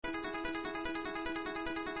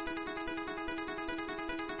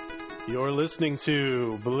You're listening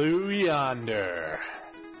to Blue Yonder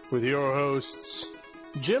with your hosts,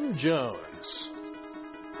 Jim Jones,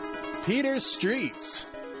 Peter Streets,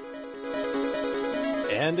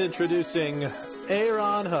 and introducing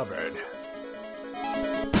Aaron Hubbard.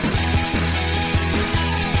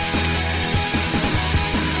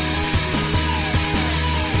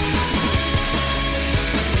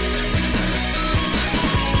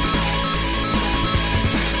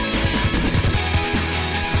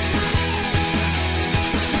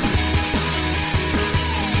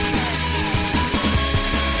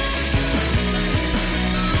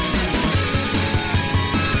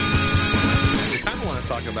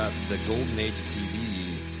 About the golden age of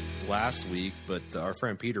TV last week, but our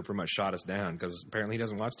friend Peter pretty much shot us down because apparently he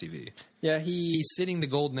doesn't watch TV. Yeah, he's sitting the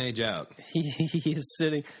golden age out. He is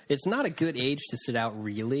sitting. It's not a good age to sit out,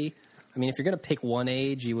 really. I mean, if you're going to pick one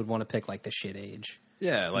age, you would want to pick like the shit age.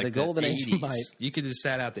 Yeah, like the golden 80s. age. Might... You could just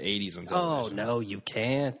sat out the 80s on Oh television. no, you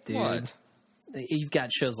can't, dude. What? You've got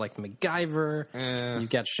shows like MacGyver. You've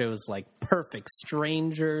got shows like Perfect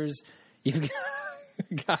Strangers. You've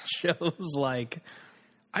got shows like.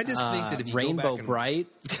 I just think that if you Rainbow go back Bright,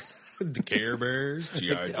 the Care Bears,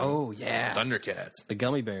 G.I. Joe, oh yeah, Thundercats, the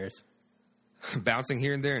Gummy Bears, bouncing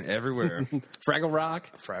here and there and everywhere. Fraggle Rock.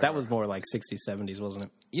 That was Rock. more like 60s, 70s, wasn't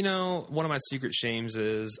it? You know, one of my secret shames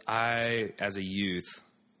is I, as a youth,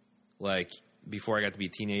 like before I got to be a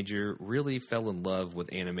teenager, really fell in love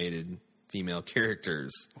with animated female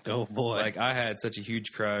characters. Oh boy! Like I had such a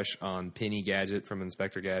huge crush on Penny Gadget from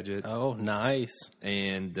Inspector Gadget. Oh, nice.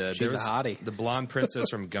 And She's there was a hottie. The blonde princess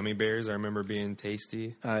from Gummy Bears. I remember being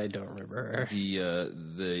tasty. I don't remember her.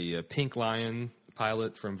 The Pink Lion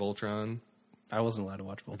pilot from Voltron. I wasn't allowed to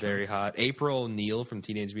watch Voltron. Very hot. April O'Neil from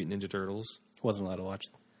Teenage Mutant Ninja Turtles. Wasn't allowed to watch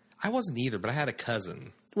them. I wasn't either, but I had a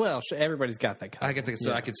cousin. Well, everybody's got that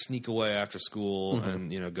cousin. I could sneak away after school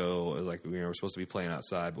and go like we were supposed to be playing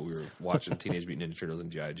outside, but we were watching Teenage Mutant Ninja Turtles and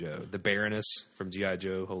G.I. Joe. The Baroness from G.I.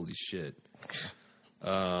 Joe. Holy shit!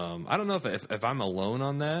 I don't know if I'm alone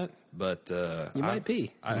on that, but you might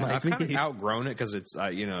be. I've kind of outgrown it because it's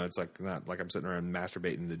it's like not like I'm sitting around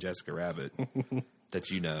masturbating to Jessica Rabbit that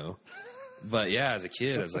you know. But yeah, as a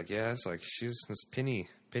kid, I was like, yeah, it's like she's this Penny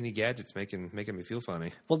Gadget's making me feel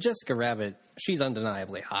funny. Well, Jessica Rabbit, she's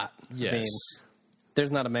undeniably hot. Yes. I mean,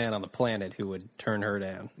 there's not a man on the planet who would turn her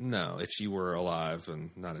down. No, if she were alive and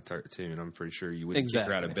not a cartoon, I'm pretty sure you wouldn't kick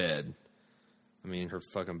her out of bed. I mean, her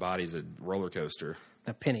fucking body's a roller coaster.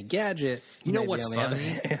 That Penny Gadget. You know what's on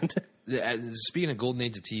funny? The other hand. Speaking of golden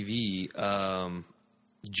age of TV,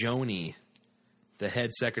 Joni, the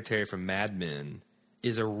head secretary from Mad Men,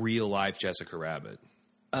 is a real life Jessica Rabbit.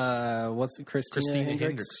 What's it, Christina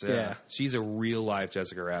Hendricks? Yeah. She's a real life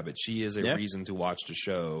Jessica Rabbit. She is a reason to watch the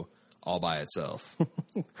show all by itself.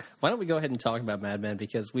 Why don't we go ahead and talk about Mad Men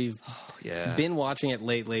because we've been watching it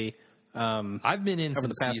lately. I've been in over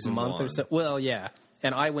the past month or so. Well, yeah,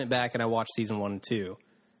 and I went back and I watched season 1 and 2,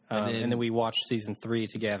 and then we watched season 3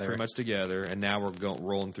 together, pretty much together. And now we're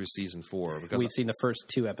rolling through season 4 because we've seen the first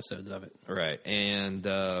 2 episodes of it. Right, and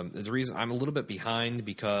the reason I'm a little bit behind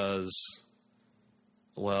because.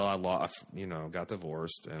 Well, I got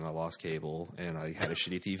divorced and I lost cable and I had a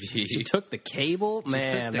shitty TV. She took the cable?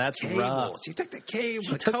 Man, that's rough. She took the cable,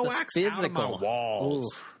 she took coax the out of my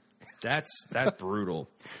walls. Oof. That's brutal.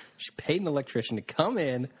 She paid an electrician to come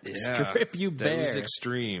in, strip you bare. That was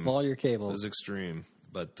extreme. All your cables. It was extreme.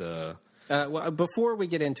 But well, before we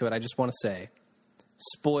get into it, I just want to say,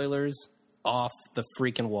 spoilers off the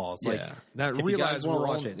freaking walls. Like, now realize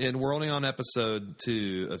we're only on episode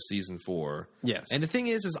 2 of season 4. Yes. And the thing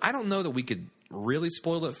is I don't know that we could really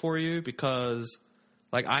spoil it for you because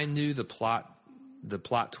like I knew the plot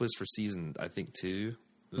twist for season I think 2.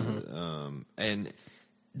 And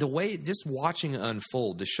the way just watching it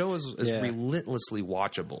unfold, the show is relentlessly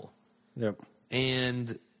watchable. Yep.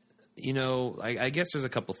 And I guess there's a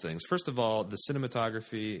couple things. First of all, the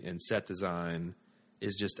cinematography and set design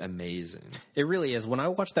is just amazing. It really is. When I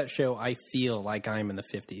watch that show, I feel like I'm in the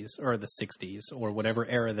 50s or the 60s or whatever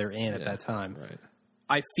era they're in at that time. Right.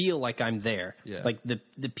 I feel like I'm there. Yeah. Like the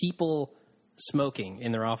people smoking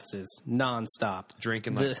in their offices nonstop.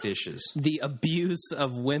 Drinking like fishes. The abuse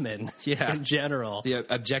of women in general. The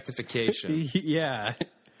objectification. Yeah.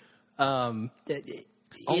 It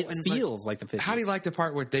feels like the 50s. How do you like the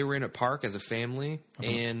part where they were in a park as a family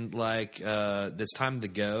and like this time to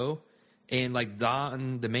go? And like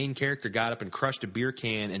Don, the main character, got up and crushed a beer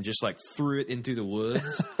can and just like threw it into the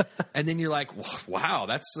woods. And then you're like, wow,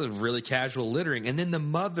 that's a really casual littering. And then the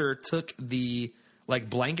mother took the like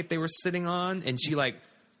blanket they were sitting on and she like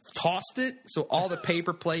tossed it, so all the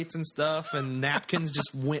paper plates and stuff and napkins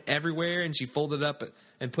just went everywhere, and she folded it up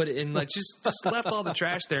and put it in, like, just left all the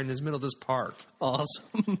trash there in the middle of this park.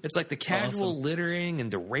 Awesome. It's like the casual littering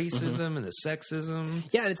and the racism and the sexism.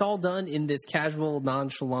 Yeah, and it's all done in this casual,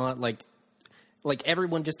 nonchalant, like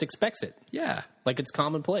everyone just expects it. Yeah. Like it's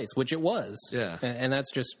commonplace, which it was. Yeah. And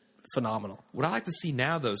that's just phenomenal. What I like to see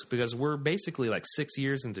now, though, is because we're basically like 6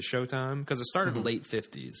 years into Showtime, because it started in the late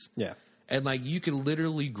 50s. Yeah. And like you could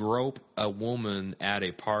literally grope a woman at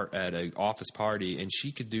a office party, and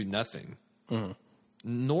she could do nothing.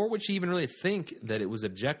 Nor would she even really think that it was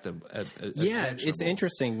objective. Yeah, it's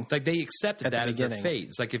interesting. Like they accepted that as their beginning. fate.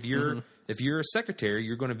 It's like if you're a secretary,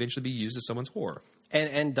 you're going to eventually be used as someone's whore.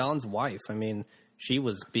 And Don's wife, I mean, she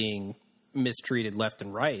was being mistreated left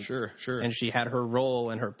and right. Sure. And she had her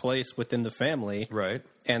role and her place within the family. Right.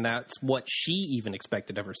 And that's what she even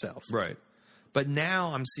expected of herself. Right. But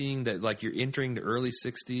now I'm seeing that, like, you're entering the early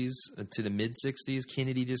 60s to the mid 60s.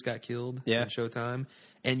 Kennedy just got killed in Showtime.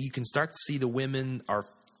 And you can start to see the women are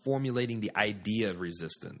formulating the idea of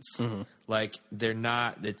resistance. Like, they're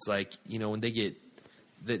not, it's like, you know, when they get,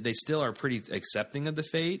 they still are pretty accepting of the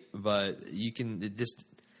fate, but you can,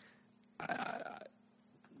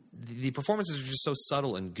 the performances are just so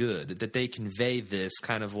subtle and good that they convey this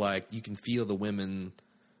kind of like, you can feel the women,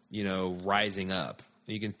 you know, rising up.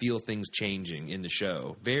 You can feel things changing in the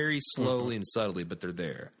show very slowly and subtly, but they're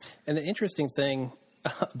there. And the interesting thing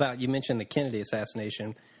about, you mentioned the Kennedy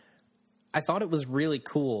assassination, I thought it was really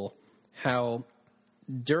cool how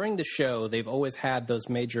during the show they've always had those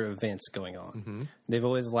major events going on. They've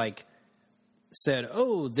always like said,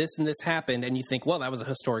 oh, this and this happened, and you think, well, that was a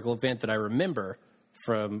historical event that I remember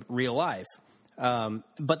from real life.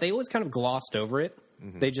 But they always kind of glossed over it.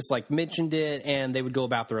 They just like mentioned it, and they would go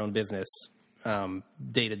about their own business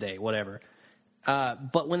day to day, whatever.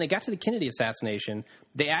 But when they got to the Kennedy assassination,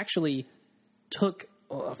 they actually took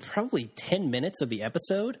probably 10 minutes of the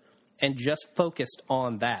episode and just focused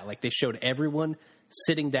on that. Like they showed everyone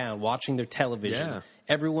sitting down, watching their television. Yeah.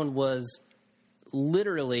 Everyone was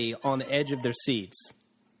literally on the edge of their seats.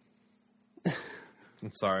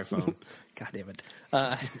 I'm sorry, phone. God damn it.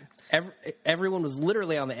 Everyone was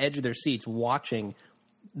literally on the edge of their seats watching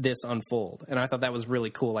this unfold. And I thought that was really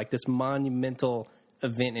cool. Like this monumental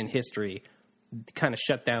event in history kind of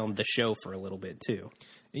shut down the show for a little bit too.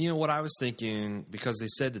 You know what I was thinking, because they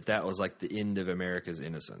said that was like the end of America's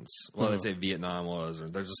innocence. Well, they say Vietnam was, or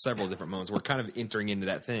there's several different moments. We're kind of entering into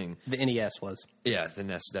that thing. The NES was. Yeah, the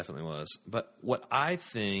NES definitely was. But what I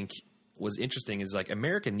think was interesting is like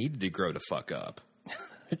America needed to grow the fuck up.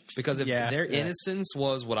 Because if their innocence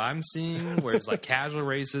was what I'm seeing, where it's like casual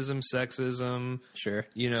racism, sexism, sure,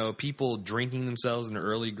 you know, people drinking themselves in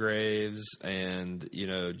early graves and, you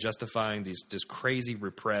know, justifying this crazy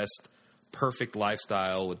repressed, perfect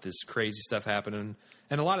lifestyle with this crazy stuff happening.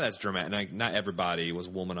 And a lot of that's dramatic. Like, not everybody was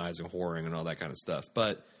womanizing, whoring, and all that kind of stuff.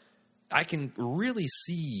 But I can really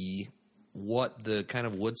see what the kind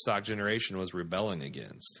of Woodstock generation was rebelling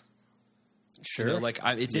against. Sure. You know, like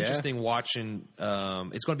it's interesting watching.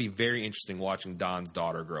 It's going to be very interesting watching Don's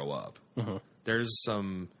daughter grow up. There's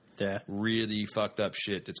some really fucked up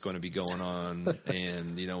shit that's going to be going on,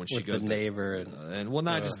 and you know when she with goes the neighbor and well,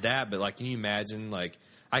 not just that, but like, can you imagine? Like,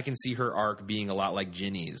 I can see her arc being a lot like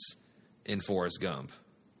Ginny's in Forrest Gump.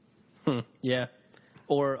 Yeah.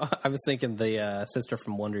 Or I was thinking the sister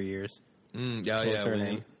from Wonder Years. What was her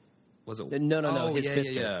name? Was it? No, his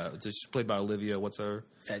sister. Yeah. Just played by Olivia. What's her?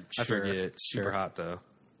 I forget. Super hot though.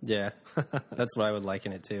 Yeah, that's what I would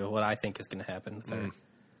liken it to. What I think is going to happen with her.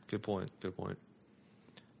 Good point.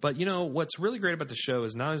 But you know what's really great about the show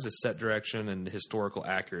is not only the set direction and the historical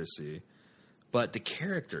accuracy, but the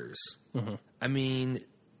characters. I mean,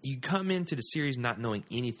 you come into the series not knowing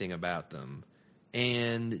anything about them,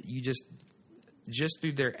 and you just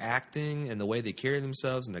through their acting and the way they carry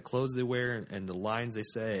themselves and the clothes they wear and the lines they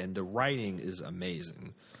say, and the writing is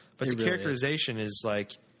amazing. But the characterization is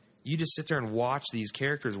like, you just sit there and watch these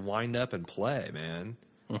characters wind up and play, man.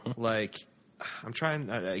 Like, I'm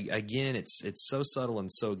trying, again, it's so subtle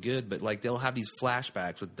and so good, but like they'll have these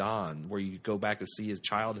flashbacks with Don where you go back to see his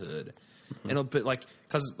childhood. And it'll put like,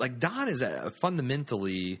 because like Don is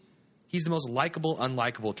fundamentally, he's the most likable,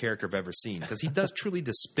 unlikable character I've ever seen, because he does truly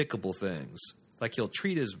despicable things. Like, he'll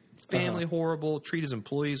treat his family horrible, treat his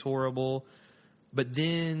employees horrible. But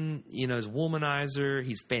then, you know, his womanizer,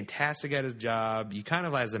 he's fantastic at his job. You kind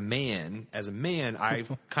of, as a man, I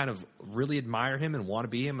kind of really admire him and want to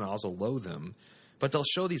be him and also loathe him. But they'll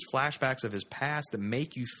show these flashbacks of his past that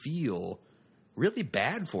make you feel really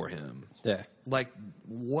bad for him. Yeah. Like,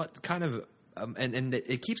 what kind of and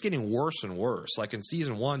it keeps getting worse and worse. Like in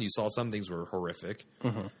season 1, you saw some things were horrific,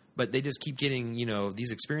 but they just keep getting,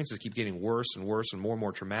 these experiences keep getting worse and worse and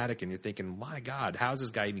more traumatic. And you're thinking, my God, how does this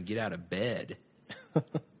guy even get out of bed?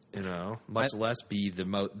 Much less be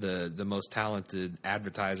the most talented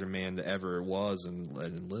advertiser man that ever was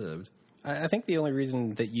and lived. I think the only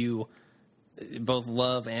reason that you both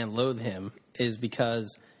love and loathe him is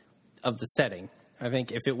because of the setting. I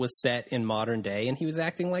think if it was set in modern day and he was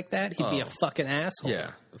acting like that, he'd be a fucking asshole.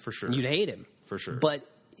 Yeah, for sure. You'd hate him. For sure. But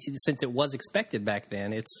since it was expected back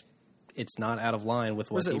then, it's not out of line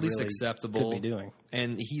with what he at least really acceptable could be doing.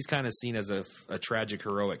 And he's kind of seen as a tragic,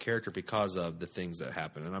 heroic character because of the things that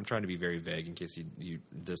happen. And I'm trying to be very vague in case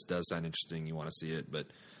this does sound interesting, you want to see it. But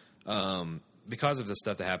because of the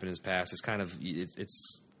stuff that happened in his past, it's kind of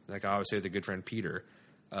it's like I always say with a good friend Peter.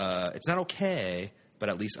 It's not okay, but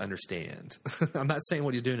at least understand. I'm not saying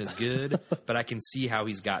what he's doing is good, but I can see how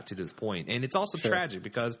he's got to this point. And it's also tragic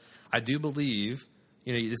because I do believe,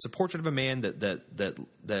 it's a portrait of a man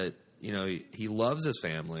that he loves his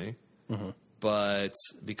family, but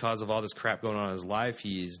because of all this crap going on in his life,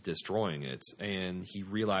 he's destroying it. And he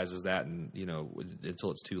realizes that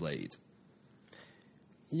until it's too late.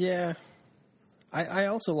 Yeah. I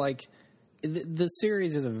also like... The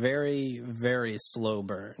series is a very, very slow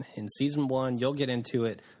burn. In season 1, you'll get into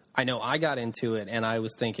it. I know I got into it, and I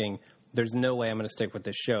was thinking, there's no way I'm going to stick with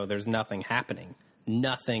this show. There's nothing happening.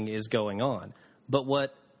 Nothing is going on. But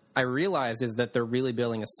what I realized is that they're really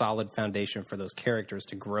building a solid foundation for those characters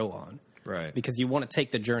to grow on. Right. Because you want to take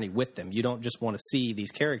the journey with them. You don't just want to see these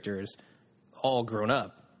characters all grown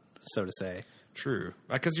up, so to say. True.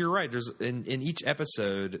 Because you're right. There's in each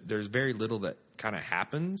episode, there's very little that kind of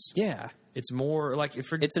happens. Yeah. It's more like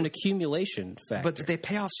it's an accumulation factor. But they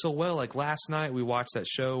pay off so well. Like last night, we watched that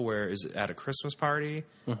show where is at a Christmas party,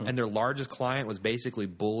 and their largest client was basically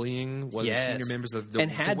bullying one of the senior members of the and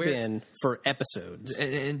had been for episodes.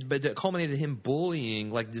 But it culminated in him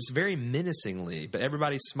bullying like just very menacingly. But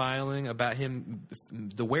everybody's smiling about him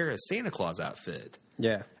to wear a Santa Claus outfit.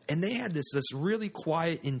 Yeah, and they had this really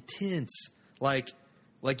quiet, intense like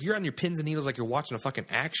you're on your pins and needles, like you're watching a fucking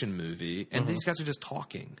action movie, and these guys are just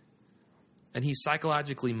talking. And he's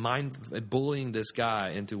psychologically bullying this guy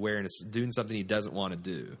into doing something he doesn't want to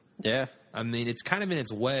do. Yeah. I mean, it's kind of in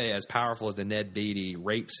its way as powerful as the Ned Beatty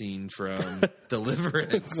rape scene from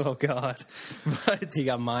Deliverance. Oh, God. But he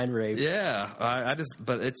got mind raped. Yeah.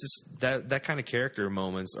 But it's just that kind of character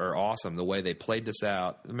moments are awesome. The way they played this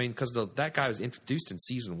out. I mean, because that guy was introduced in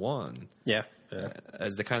season 1. Yeah.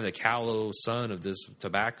 As the kind of the callow son of this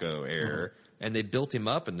tobacco heir. And they built him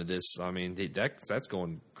up into this. I mean, that's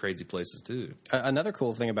going crazy places, too. Another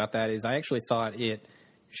cool thing about that is I actually thought it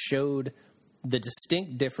showed the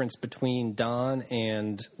distinct difference between Don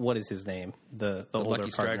and what is his name? The older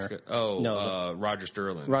Lucky partner. Strikes. Roger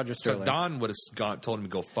Sterling. Roger Sterling. Because Don would have told him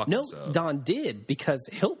to go fuck himself. No, Don did, because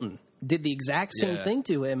Hilton did the exact same thing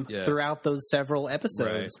to him throughout those several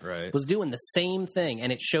episodes. Right. Was doing the same thing,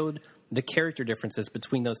 and it showed the character differences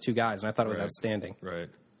between those two guys, and I thought it was outstanding. Right.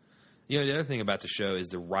 The other thing about the show is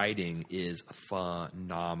the writing is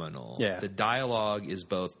phenomenal. Yeah. The dialogue is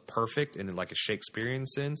both perfect in like a Shakespearean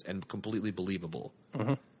sense and completely believable.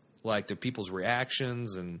 Like the people's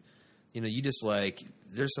reactions and, you just like,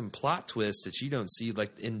 there's some plot twists that you don't see.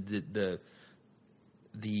 Like in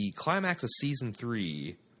the climax of season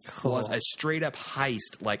 3 was a straight up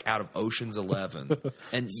heist like out of Ocean's 11.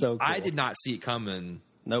 And so cool. I did not see it coming.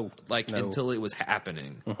 No. Until it was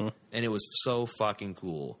happening. And it was so fucking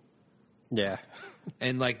cool. Yeah.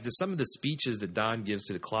 And like some of the speeches that Don gives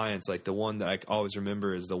to the clients, like the one that I always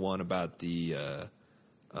remember is the one about the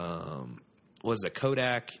was it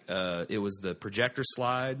Kodak? It was the projector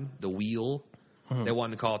slide, the wheel. They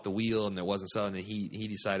wanted to call it the wheel, and there wasn't so. And he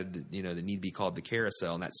decided that, that need to be called the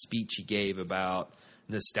carousel. And that speech he gave about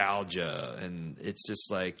nostalgia, and it's just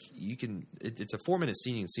like it's a 4-minute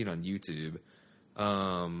scene you can see it on YouTube.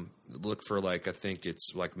 Look for I think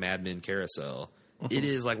it's like Mad Men Carousel. It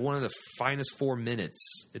is like one of the finest 4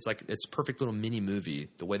 minutes. It's a perfect little mini movie.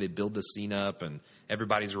 The way they build the scene up and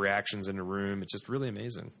everybody's reactions in the room. It's just really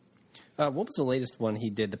amazing. What was the latest one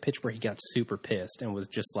he did? The pitch where he got super pissed and was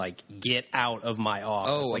just like, "Get out of my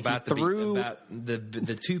office!" Oh, like about the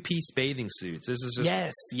 2-piece bathing suits. This is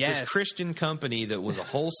just this Christian company that was a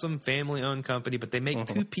wholesome family-owned company, but they make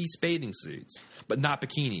 2-piece bathing suits, but not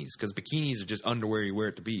bikinis because bikinis are just underwear you wear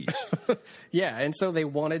at the beach. Yeah, and so they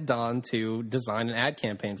wanted Don to design an ad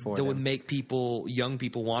campaign for them that would make young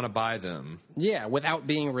people want to buy them. Yeah, without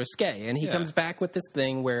being risque. And he comes back with this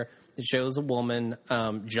thing where it shows a woman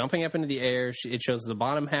jumping up into the air. It shows the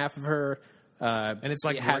bottom half of her And it's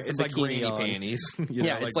like has the like bikini granny on. panties.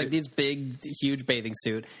 Yeah, it's like this big, huge bathing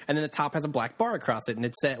suit, and then the top has a black bar across it, and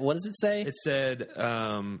it said, "What does it say?" It said,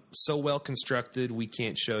 "So well constructed, we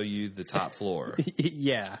can't show you the top floor."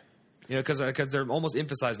 Yeah, Because they're almost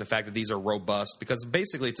emphasizing the fact that these are robust. Because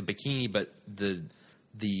basically, it's a bikini, but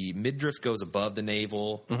the midriff goes above the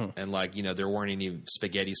navel, and there weren't any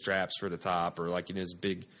spaghetti straps for the top, or this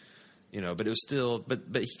big, But it was still, but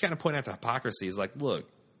he kind of pointed out the hypocrisy. He's like, look.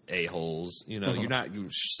 A-holes, you're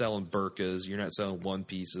selling burkas, you're not selling one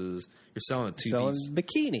pieces, you're selling a two-piece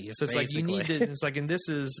bikinis. So it's basically. like you need to. It's like, and this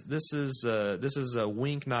is a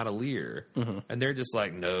wink, not a leer. And they're just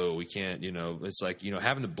like, no, we can't. It's like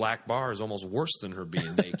having the black bar is almost worse than her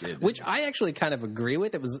being naked. Which I actually kind of agree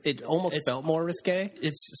with. It almost felt more risque.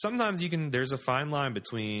 It's sometimes you can. There's a fine line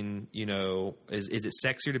between is it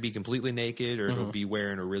sexier to be completely naked or to be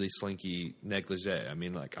wearing a really slinky negligee? I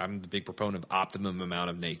mean, I'm the big proponent of optimum amount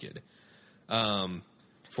of naked.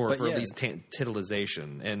 For at least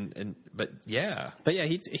titillization but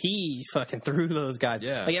he fucking threw those guys.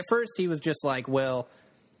 Yeah. At first he was just like, well,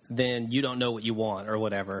 then you don't know what you want or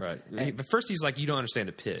whatever. Right. But first he's like, you don't understand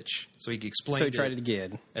the pitch, so he explained. So he tried it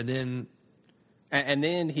again, and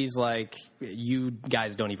then he's like, you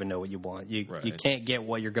guys don't even know what you want. You can't get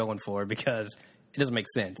what you're going for because it doesn't make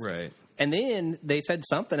sense. Right. And then they said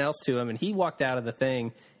something else to him, and he walked out of the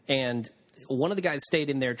thing, and one of the guys stayed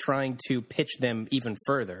in there trying to pitch them even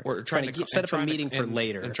further. Or trying to set up a meeting for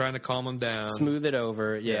later. And trying to calm them down. Smooth it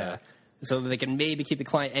over, yeah. So that they can maybe keep the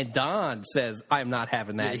client. And Don says, I'm not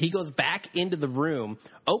having that. He goes back into the room,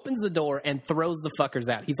 opens the door, and throws the fuckers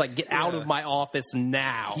out. He's like, get out of my office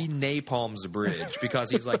now. He napalms the bridge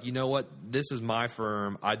because he's like, you know what? This is my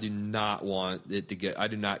firm. I do not want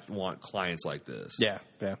clients like this. Yeah.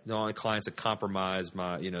 The only clients that compromise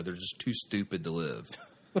they're just too stupid to live.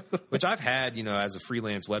 Which I've had, as a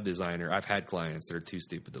freelance web designer, I've had clients that are too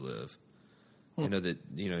stupid to live. That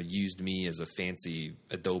used me as a fancy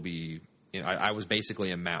Adobe. I was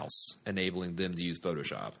basically a mouse enabling them to use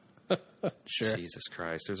Photoshop. Sure. Jesus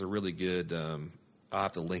Christ. There's a really good, I'll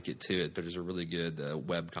have to link it to it, but there's a really good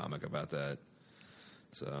web comic about that.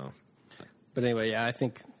 So. But anyway, I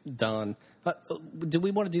think Don. Do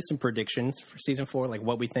we want to do some predictions for season 4? Like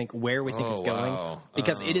what we think, where we think it's going?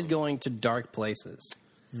 Because it is going to dark places.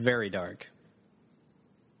 Very dark.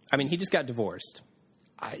 I mean, he just got divorced.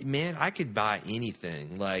 I could buy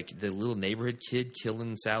anything. Like the little neighborhood kid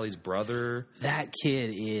killing Sally's brother. That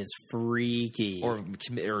kid is freaky. Or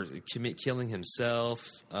killing himself.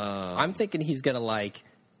 I'm thinking he's going to,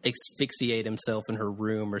 asphyxiate himself in her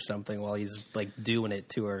room or something while he's, doing it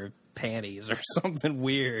to her panties or something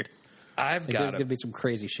weird. There's going to be some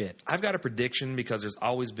crazy shit. I've got a prediction because there's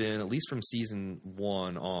always been, at least from season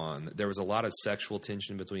 1 on, there was a lot of sexual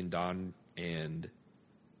tension between Don and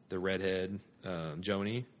the redhead,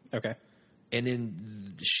 Joni. Okay. And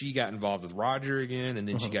then she got involved with Roger again, and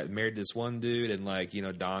then she got married to this one dude,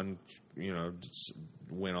 and Don,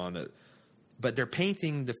 went on it. But they're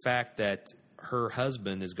painting the fact that her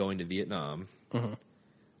husband is going to Vietnam.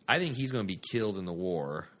 I think he's going to be killed in the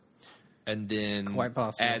war. And then, quite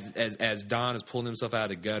possible, as Don is pulling himself out of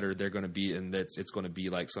the gutter, they're going to be, and it's going to be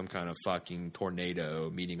like some kind of fucking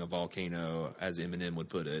tornado meeting a volcano, as Eminem would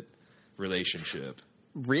put it, relationship.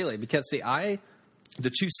 Really? Because the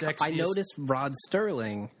two sexiest. I noticed Rod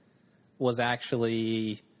Sterling was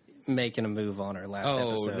actually making a move on her last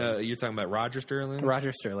episode. Oh, no, you're talking about Roger Sterling?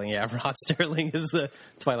 Roger Sterling, yeah. Rod Sterling is the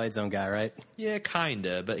Twilight Zone guy, right? Yeah,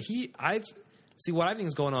 kinda. But see, what I think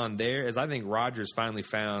is going on there is I think Roger's finally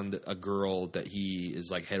found a girl that he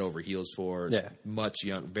is head over heels for. Yeah. Much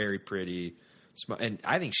young, very pretty, and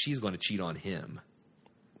I think she's going to cheat on him.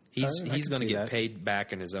 He's going to get paid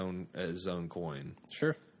back in his own coin.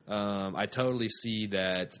 Sure. I totally see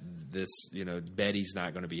that this, Betty's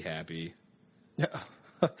not going to be happy.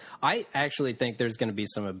 I actually think there's going to be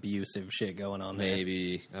some abusive shit going on there.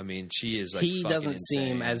 Maybe. I mean, she is he doesn't insane.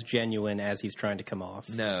 Seem as genuine as he's trying to come off.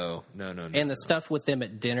 No. And the stuff with them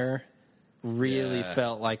at dinner really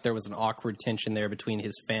felt like there was an awkward tension there between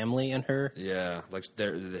his family and her. Yeah,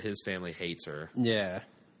 his family hates her. Yeah.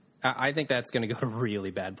 I think that's going to go to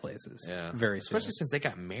really bad places. Yeah. Very soon. Especially since they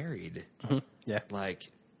got married. Mm-hmm. Yeah.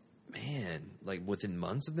 Within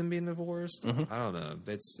months of them being divorced? I don't know.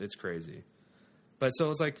 It's crazy. But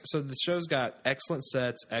so the show's got excellent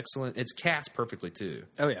sets, it's cast perfectly too.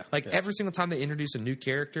 Oh yeah. Every single time they introduce a new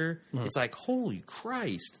character, it's like, holy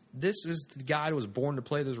Christ, this is the guy who was born to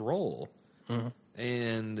play this role. And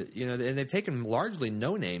and they've taken largely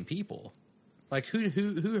no-name people.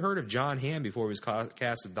 Who heard of John Hamm before he was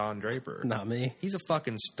cast as Don Draper? Not me. He's a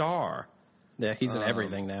fucking star. Yeah, he's in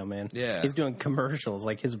everything now, man. yeah. He's doing commercials.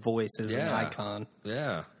 Like, his voice is an icon.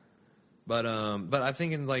 Yeah. But I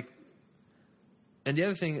think and the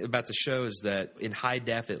other thing about the show is that in high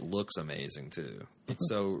def it looks amazing too. It's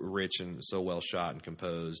so rich and so well shot and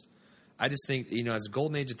composed. I just think, as a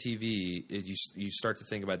golden age of TV, you start to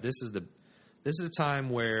think about this is a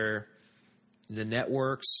time where the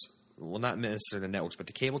networks, well, not necessarily the networks, but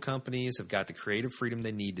the cable companies have got the creative freedom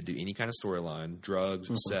they need to do any kind of storyline, drugs,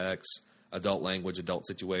 sex, adult language, adult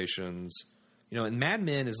situations. And Mad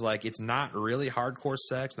Men is like, it's not really hardcore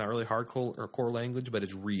sex, not really hardcore or core language, but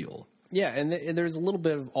it's real. Yeah, and there's a little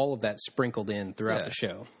bit of all of that sprinkled in throughout the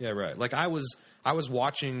show. Yeah, right. Like I was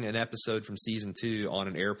watching an episode from season 2 on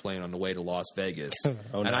an airplane on the way to Las Vegas,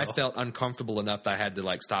 and I felt uncomfortable enough that I had to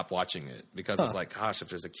like stop watching it because I was like, gosh, if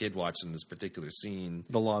there's a kid watching this particular scene,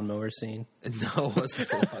 the lawnmower scene. No, it wasn't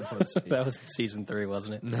the lawnmower scene. That was season 3,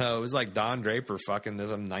 wasn't it? No, it was like Don Draper fucking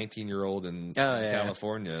this 19-year-old in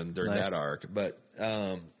California during that arc. But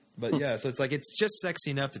yeah, so it's like it's just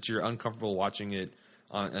sexy enough that you're uncomfortable watching it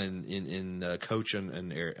in coach on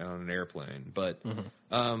an airplane, but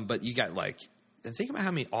you got like, and think about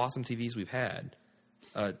how many awesome TVs we've had,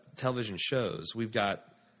 television shows. We've got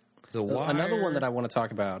The Wire. Another one that I want to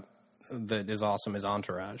talk about that is awesome is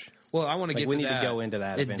Entourage. Well, I want to get we to need that to go into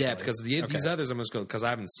that in depth because these others I'm just going because I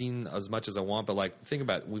haven't seen as much as I want. But like, think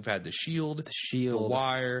about it. We've had The Shield, The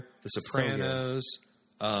Wire, The Sopranos.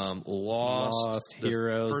 Lost,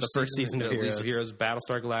 Heroes, the first season of Heroes,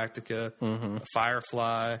 Battlestar Galactica,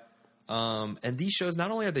 Firefly, and these shows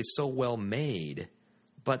not only are they so well made,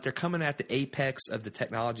 but they're coming at the apex of the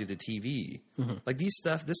technology of the TV. Like this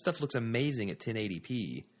stuff looks amazing at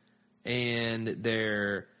 1080p, and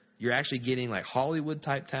you're actually getting like Hollywood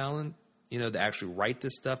type talent, to actually write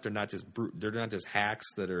this stuff. They're not just hacks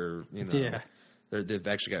that are They've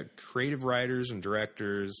actually got creative writers and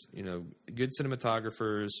directors, good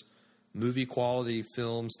cinematographers, movie quality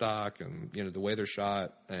film stock, and the way they're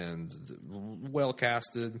shot and well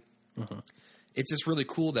casted. It's just really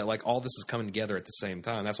cool that like all this is coming together at the same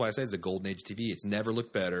time. That's why I say it's a golden age TV. It's never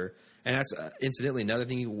looked better. And that's incidentally another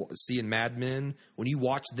thing you see in Mad Men when you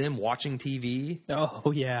watch them watching TV.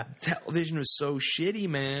 Oh yeah, television was so shitty,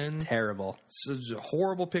 man. Terrible. It's a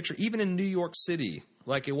horrible picture, even in New York City.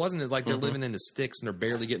 Like, it wasn't like they're living in the sticks and they're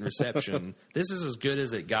barely getting reception. This is as good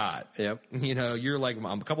as it got. Yep. You're like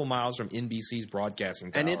a couple miles from NBC's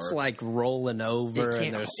broadcasting tower. And it's like rolling over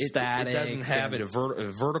and there's static. It doesn't have a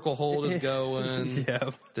vertical hold is going.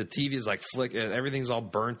 Yep. The TV is like everything's all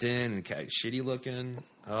burnt in and shitty looking.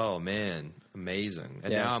 Oh, man. Amazing.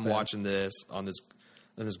 And now I'm watching this on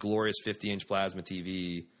this glorious 50-inch plasma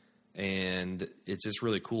TV. And it's just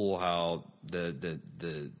really cool how the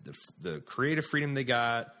creative freedom they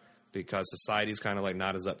got because society's kind of like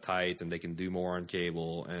not as uptight and they can do more on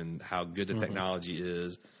cable and how good the technology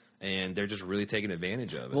is and they're just really taking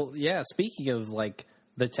advantage of it. Well, yeah, speaking of like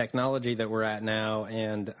the technology that we're at now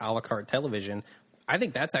and a la carte television, I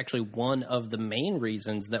think that's actually one of the main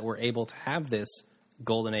reasons that we're able to have this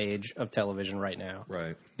golden age of television right now.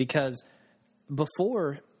 Right. Because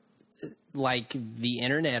before like the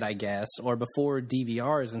internet, I guess, or before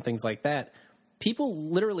DVRs and things like that, people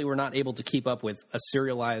literally were not able to keep up with a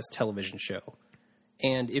serialized television show.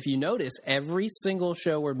 And if you notice, every single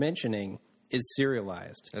show we're mentioning is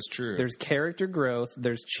serialized. That's true. There's character growth.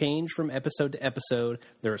 There's change from episode to episode.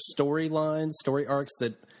 There are storylines, story arcs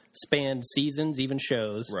that span seasons, even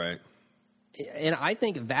shows. Right. And I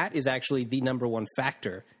think that is actually the number one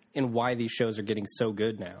factor in why these shows are getting so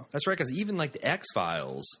good now. That's right, because even like the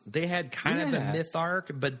X-Files, they had kind of a myth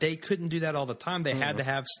arc, but they couldn't do that all the time. They had to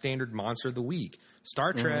have standard monster of the week.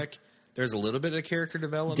 Star Trek, there's a little bit of character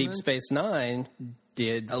development. Deep Space Nine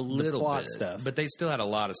did a little plot bit, stuff. but they still had a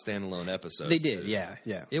lot of standalone episodes. They did, too.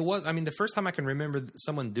 yeah. It was, I mean, the first time I can remember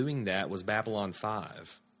someone doing that was Babylon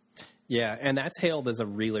 5. Yeah, and that's hailed as a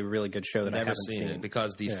really, really good show that I haven't seen it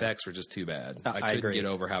because the effects were just too bad. I couldn't get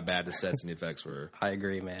over how bad the sets and the effects were. I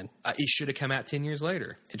agree, man. It should have come out 10 years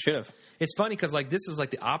later. It should have. It's funny because like this is like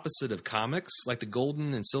the opposite of comics. Like the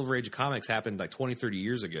golden and silver age of comics happened like 20, 30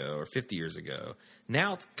 years ago or 50 years ago.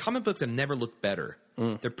 Now comic books have never looked better.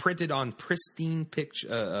 They're printed on pristine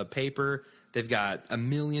paper. They've got a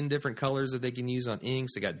million different colors that they can use on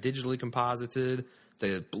inks. They got digitally composited.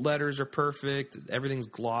 The letters are perfect. Everything's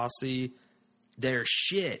glossy. They're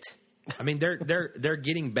shit. I mean, they're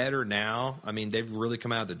getting better now. I mean, they've really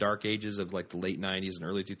come out of the dark ages of like the late 90s and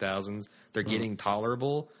early 2000s. They're getting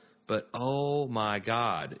tolerable. But, oh, my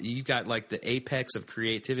God. You've got like the apex of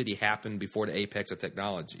creativity happen before the apex of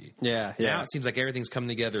technology. Yeah. Now it seems like everything's coming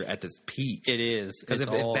together at this peak. It is. Because if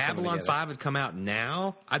Babylon 5 had come out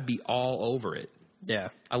now, I'd be all over it. Yeah.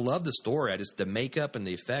 I love the story. The makeup and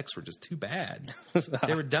the effects were just too bad.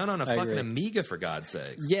 They were done on a fucking agree. Amiga, for God's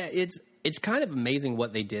sakes. Yeah, it's kind of amazing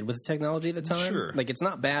what they did with the technology at the time. Sure. Like, it's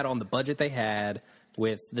not bad on the budget they had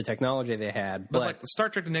with the technology they had. But like Star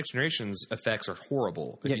Trek: The Next Generation's effects are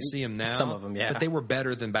horrible. If Yeah, you see them now, some of them, yeah. But they were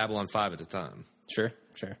better than Babylon 5 at the time. Sure.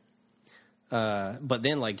 But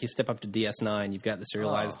then, like, you step up to DS9, you've got the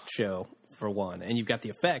serialized show, for one, and you've got the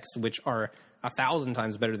effects, which are 1,000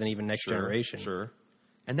 times better than even Next Generation. Sure.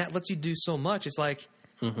 And that lets you do so much. It's like,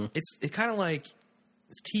 it's kind of like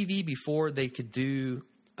TV before they could do,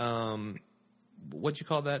 what'd you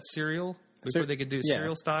call that, serial? Before they could do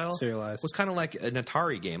serial style? Serialized. Was kind of like an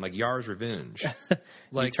Atari game, like Yar's Revenge.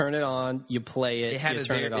 Like, you turn it on, you play it, you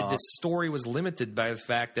turn it off. The story was limited by the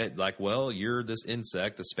fact that, like, well, you're this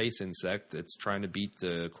insect, a space insect that's trying to beat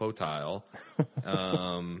the quotile,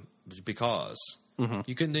 because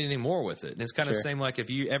you couldn't do anything more with it. And it's kind of the same, like, if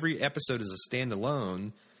every episode is a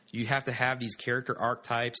standalone, you have to have these character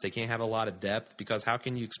archetypes. They can't have a lot of depth, because how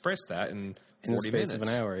can you express that in 40 minutes? In the space of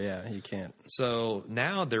an hour, yeah, you can't. So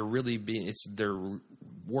now they're really they're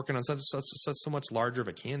working on so much larger of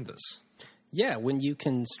a canvas. Yeah, when you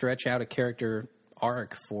can stretch out a character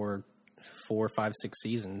arc for 4, 5, 6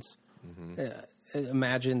 seasons,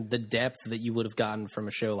 imagine the depth that you would have gotten from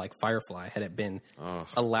a show like Firefly had it been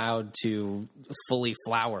allowed to fully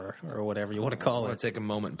flower, or whatever you want to call I it. want to take a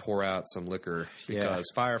moment and pour out some liquor,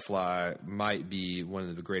 because Firefly might be one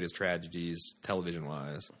of the greatest tragedies,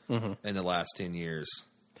 television-wise, in the last 10 years.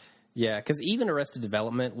 Yeah, because even Arrested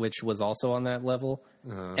Development, which was also on that level,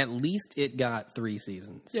 at least it got 3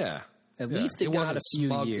 seasons. Yeah. At least it got a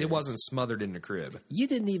few years. It wasn't smothered in the crib. You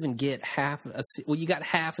didn't even get you got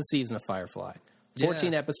half a season of Firefly.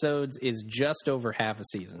 14 episodes is just over half a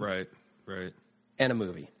season. Right. And a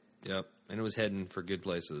movie. Yep. And it was heading for good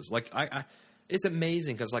places. Like, it's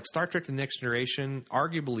amazing, because, like, Star Trek: The Next Generation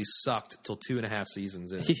arguably sucked till 2.5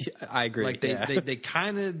 seasons in. I agree. Like, they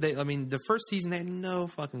kind of, I mean, the first season, they had no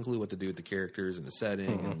fucking clue what to do with the characters and the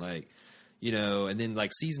setting, and, like, you know, and then,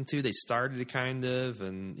 like, season 2, they started it kind of,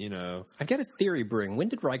 and, you know. I got a theory, Bring. When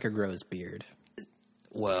did Riker grow his beard?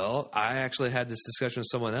 Well, I actually had this discussion with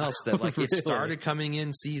someone else that, like, it started coming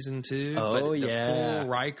in season 2, but the full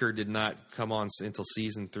Riker did not come on until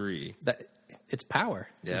season 3. It's power.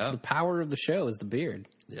 Yeah. It's the power of the show is the beard.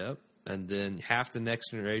 Yep. And then half the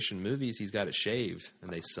Next Generation movies, he's got it shaved, and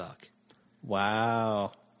they suck.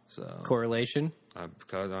 Wow. So correlation?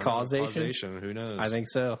 Causation? Who knows? I think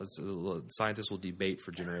so. Scientists will debate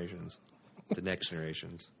for generations, the next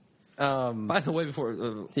generations. By the way,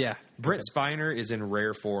 Brent Spiner is in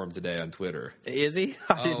rare form today on Twitter. Is he?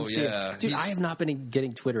 I didn't see it. Dude, I have not been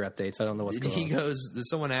getting Twitter updates. I don't know what's going on.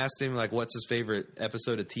 Someone asked him, like, what's his favorite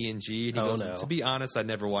episode of TNG? And he goes, to be honest, I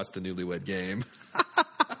never watched the Newlywed Game.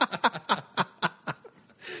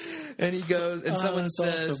 And he goes, and someone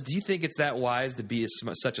says, awesome. Do you think it's that wise to be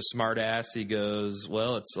such a smart ass? He goes,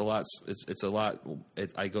 well, it's a lot.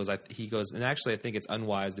 He goes, and actually, I think it's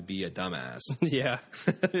unwise to be a dumbass. Yeah.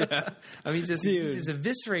 I mean, he's just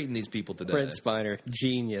eviscerating these people today. Brent Spiner,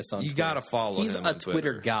 genius on Twitter. You got to follow him on Twitter. He's a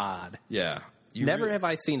Twitter god. Yeah. Never have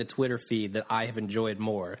I seen a Twitter feed that I have enjoyed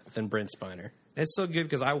more than Brent Spiner. It's so good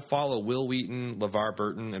because I follow Will Wheaton, LeVar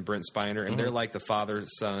Burton, and Brent Spiner, and they're like the Father,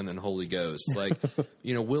 Son, and Holy Ghost. Like,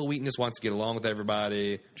 you know, Will Wheaton just wants to get along with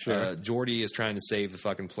everybody. Sure. Geordi is trying to save the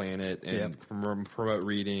fucking planet and promote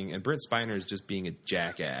reading, and Brent Spiner is just being a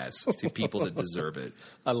jackass to people that deserve it.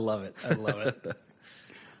 I love it.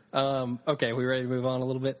 Okay, we ready to move on a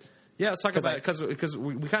little bit? Yeah, let's talk about it, because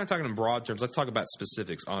we kind of talking in broad terms. Let's talk about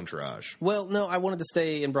specifics. Entourage. Well, no, I wanted to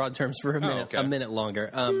stay in broad terms for a minute longer.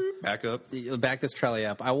 Back up. Back this trolley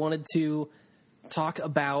up. I wanted to talk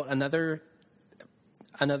about another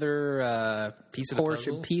piece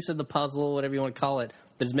of the puzzle, whatever you want to call it,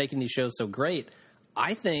 that is making these shows so great.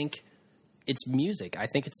 I think it's music. I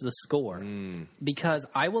think it's the score. Because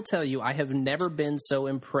I will tell you, I have never been so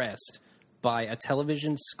impressed by a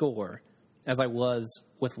television score as I was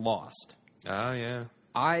with Lost. Oh, yeah.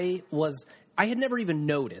 I had never even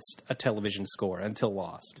noticed a television score until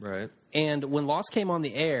Lost. Right. And when Lost came on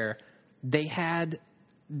the air, they had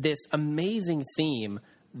this amazing theme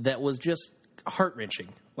that was just heart-wrenching.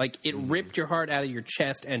 Like, it ripped your heart out of your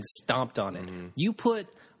chest and stomped on it. You put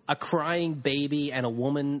a crying baby and a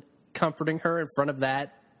woman comforting her in front of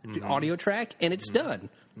that audio track, and it's done.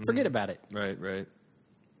 Forget about it. Right.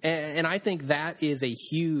 And I think that is a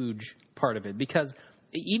huge part of it, because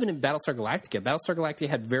even in Battlestar Galactica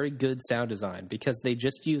had very good sound design because they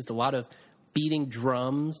just used a lot of beating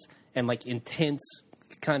drums and like intense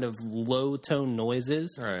kind of low tone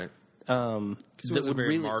noises. Right. Because it was a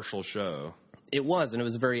very martial show. It was, and it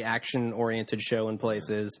was a very action-oriented show in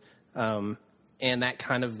places, and that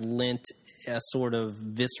kind of lent a sort of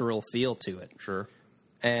visceral feel to it. Sure.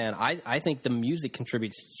 And I think the music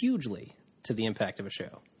contributes hugely to the impact of a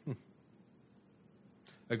show.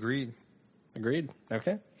 Agreed. Agreed.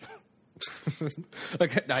 Okay.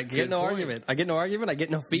 Okay. I get no point. argument. I get no argument. I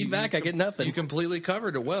get no feedback. I get nothing. You completely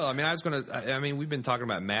covered it well. I mean, we've been talking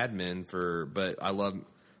about Mad Men but I love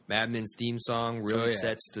Mad Men's theme song. Really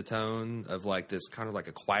sets the tone of like this kind of like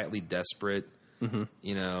a quietly desperate.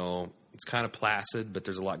 You know, it's kind of placid, but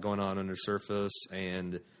there's a lot going on under the surface,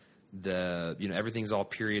 and everything's all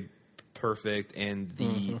period perfect,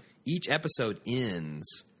 and each episode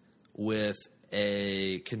ends with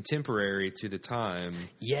a contemporary to the time.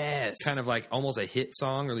 Yes. Kind of like almost a hit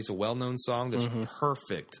song, or at least a well-known song that's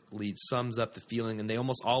perfectly sums up the feeling. And they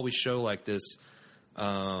almost always show like this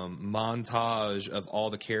montage of all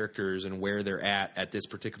the characters and where they're at this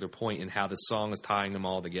particular point and how the song is tying them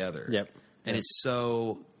all together. Yep. And it's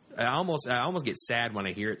so... I almost get sad when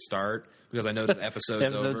I hear it start because I know the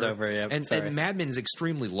episode's over. Yep. And Mad Men is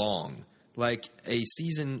extremely long. Like a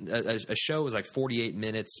season, a show is like 48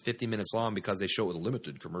 minutes, 50 minutes long because they show it with a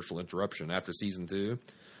limited commercial interruption after season 2.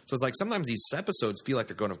 So it's like sometimes these episodes feel like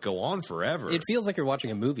they're going to go on forever. It feels like you're watching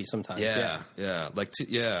a movie sometimes. Yeah.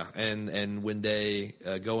 And when they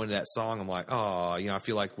go into that song, I'm like, oh, I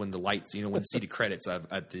feel like when the lights, when you see the credits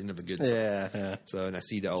at the end of a good song. Yeah. So, and I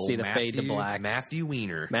see the old fade to black. Matthew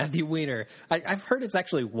Weiner. Matthew Weiner. I've heard it's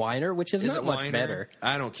actually Weiner, which is not much better.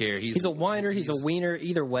 I don't care. He's a Weiner. He's a Wiener.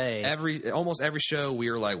 Either way. Almost every show we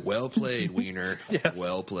are like, well played, Weiner. Yeah.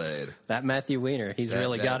 Well played. That Matthew Weiner. He's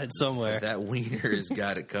really got it somewhere. That Weiner has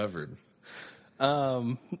got it covered.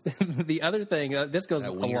 The other thing, this goes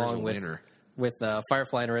along with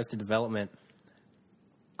Firefly and Arrested Development.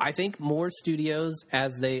 I think more studios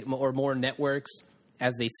or more networks,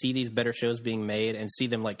 as they see these better shows being made and see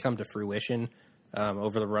them like come to fruition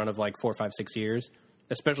over the run of like 4, 5, 6 years,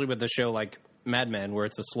 especially with the show like Mad Men, where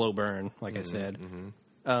it's a slow burn, like I said.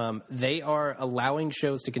 They are allowing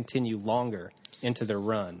shows to continue longer into their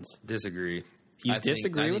runs. Disagree. I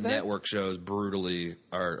disagree with that? Network shows brutally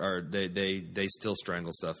they still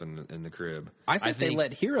strangle stuff in the crib. I think they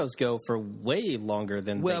let Heroes go for way longer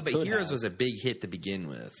than they could Heroes have. was a big hit to begin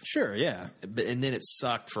with. Sure, yeah. And then it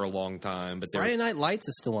sucked for a long time. But Friday Night Lights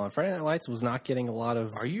is still on. Friday Night Lights was not getting a lot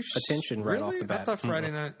of attention right off the bat. I thought Friday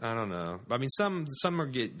Night. I don't know. I mean, some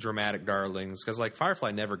get dramatic darlings because like Firefly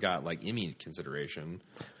never got like Emmy consideration.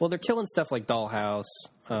 Well, they're killing stuff like Dollhouse,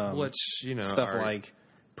 which stuff like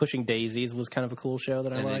Pushing Daisies was kind of a cool show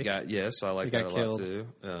that I liked. I like that a lot too.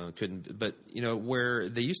 But where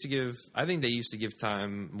they used to give, I think they used to give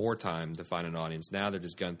more time to find an audience. Now they're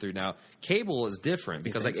just going through. Now cable is different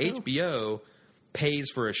because like HBO pays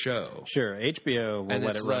for a show. Sure, HBO will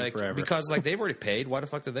let it run forever because like they've already paid. Why the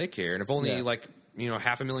fuck do they care? And if only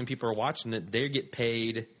 500,000 people are watching it, they get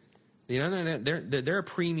paid. They're a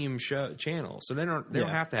premium channel, so they don't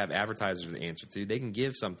have to have advertisers to answer to. They can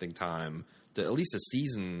give something time. At least a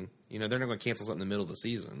season, they're not going to cancel something in the middle of the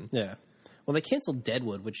season. Yeah. Well, they canceled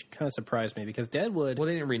Deadwood, which kind of surprised me because Deadwood... Well,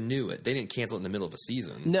 they didn't renew it. They didn't cancel it in the middle of a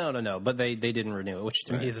season. No. But they didn't renew it, which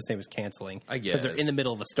to me is the same as canceling. I guess. Because they're in the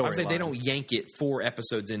middle of a story. I'm saying they don't yank it 4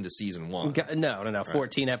 episodes into season 1. No. Right.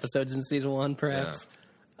 14 episodes in season 1, perhaps.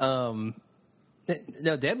 Yeah.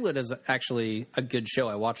 No, Deadwood is actually a good show.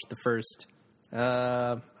 I watched the first,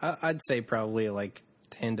 I'd say probably like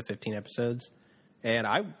 10 to 15 episodes. And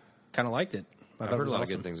I kind of liked it. I've heard a lot of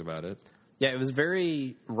good things about it. Yeah, it was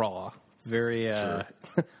very raw, very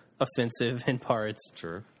offensive in parts.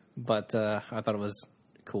 Sure. But I thought it was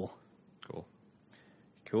cool.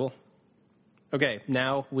 Cool. Okay,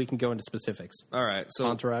 now we can go into specifics. All right. So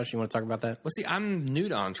Entourage, you want to talk about that? Well, see, I'm new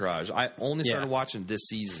to Entourage. I only started watching this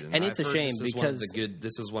season. And it's a shame because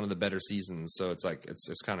this is one of the better seasons, so it's like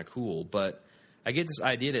it's kind of cool. But I get this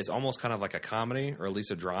idea that it's almost kind of like a comedy or at least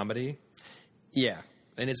a dramedy. Yeah.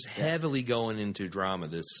 And it's heavily going into drama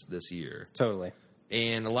this year. Totally.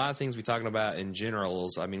 And a lot of things we're talking about in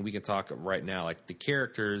generals, I mean, we can talk right now. Like the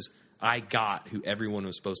characters, I got who everyone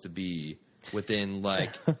was supposed to be within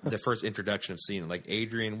like the first introduction of seeing it. Like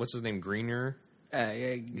Adrian, what's his name? Greener?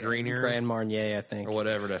 Grand Marnier, I think. Or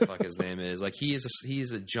whatever the fuck his name is. Like he's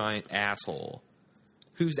a giant asshole.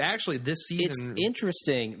 Who's actually this season... It's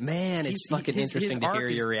interesting. Man, it's fucking interesting to hear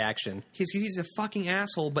your reaction. He's a fucking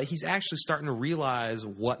asshole, but he's actually starting to realize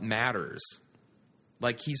what matters.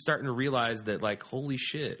 Like, he's starting to realize that, like, holy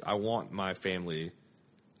shit, I want my family.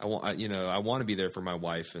 I want to be there for my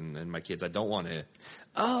wife and my kids. I don't want to.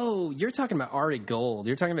 Oh, you're talking about Ari Gold.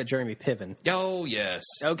 You're talking about Jeremy Piven. Oh, yes.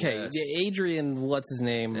 Okay, yes. Adrian, what's his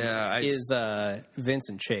name? Yeah, is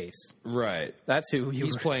Vincent Chase. Right. That's who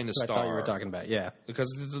he's playing the star. I thought you were talking about. Yeah, because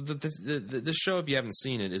the show, if you haven't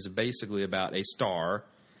seen it, is basically about a star,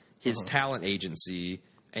 his talent agency,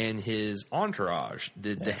 and his entourage,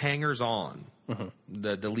 the hangers-on,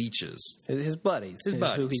 the leeches, his buddies,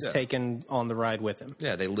 who he's taken on the ride with him.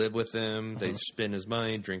 Yeah, they live with him. They spend his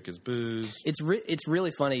money, drink his booze. It's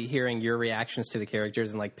really funny hearing your reactions to the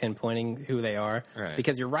characters and like pinpointing who they are, right.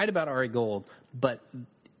 Because you're right about Ari Gold, but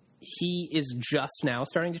he is just now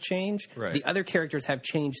starting to change. Right. The other characters have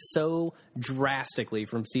changed so drastically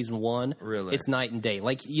from season 1. Really? It's night and day.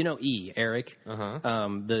 Like, Eric,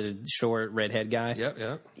 the short redhead guy.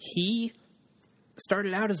 Yep. He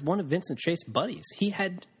started out as one of Vincent Chase's buddies. He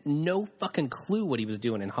had no fucking clue what he was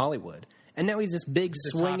doing in Hollywood. And now he's this big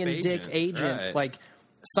swinging dick agent, right. like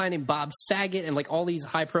signing Bob Saget and like all these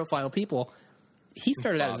high profile people. He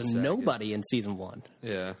started out as a nobody in season 1.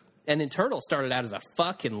 Yeah. And then Turtle started out as a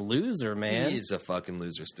fucking loser, man. He's a fucking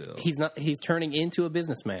loser still. He's not. He's turning into a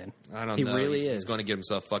businessman. I don't know. He really is. He's going to get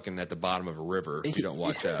himself fucking at the bottom of a river if you don't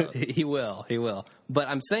watch out. He will. He will. But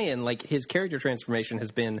I'm saying, like, his character transformation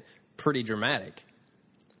has been pretty dramatic.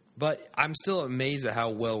 But I'm still amazed at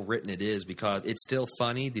how well written it is because it's still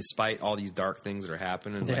funny despite all these dark things that are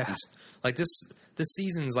happening. Yeah. Like this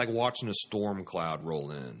season's like watching a storm cloud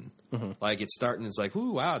roll in. Like it's starting. It's like,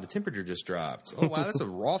 ooh, wow, the temperature just dropped. Oh wow, that's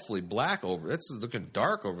awfully black over. That's looking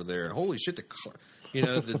dark over there. And holy shit,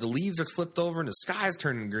 the leaves are flipped over and the sky's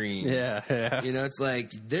turning green. Yeah. It's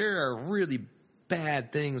like there are really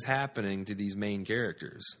bad things happening to these main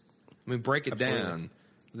characters. I mean, break it down.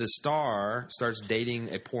 The star starts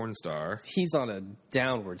dating a porn star. He's on a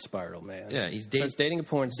downward spiral, man. Yeah, starts dating a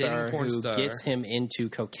porn star who gets him into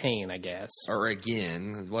cocaine, I guess. Or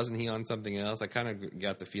again, wasn't he on something else? I kind of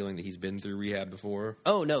got the feeling that he's been through rehab before.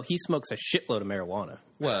 Oh, no, he smokes a shitload of marijuana.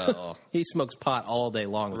 Well, he smokes pot all day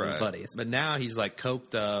long with his buddies. But now he's like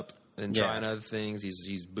coked up and trying other things.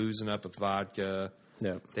 He's boozing up with vodka.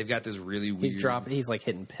 Yeah. They've got this really weird... He's like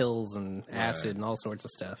hitting pills and acid and all sorts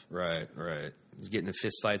of stuff. Right. He's getting in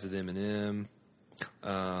fist fights with Eminem.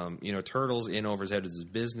 Turtle's in over his head with his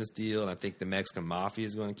business deal, and I think the Mexican mafia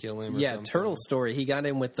is going to kill him or something. Turtle's story, he got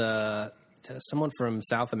in with someone from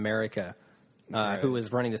South America who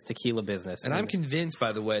was running this tequila business. And I'm convinced,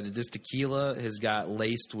 by the way, that this tequila has got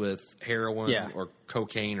laced with heroin or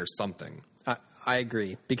cocaine or something. I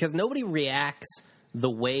agree. Because nobody reacts the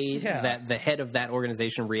way that the head of that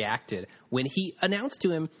organization reacted when he announced to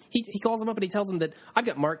him, he calls him up and he tells him that I've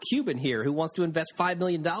got Mark Cuban here who wants to invest $5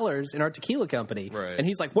 million in our tequila company. Right. And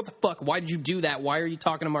he's like, what the fuck? Why did you do that? Why are you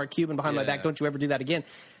talking to Mark Cuban behind my back? Don't you ever do that again?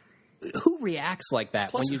 Who reacts like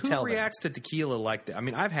that when you tell them? Who reacts to tequila like that? I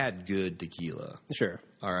mean, I've had good tequila. Sure.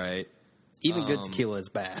 All right. Even good tequila is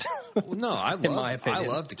bad. Well, no, I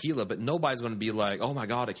love tequila, but nobody's going to be like, "Oh my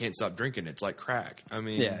god, I can't stop drinking. It's like crack." I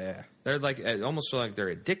mean, they're like, I almost feel like they're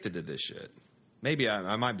addicted to this shit. Maybe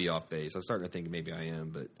I might be off base. I'm starting to think maybe I am,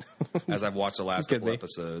 but as I've watched the last couple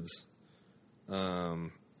episodes, but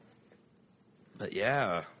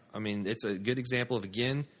yeah, I mean, it's a good example of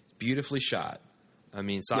again, beautifully shot. I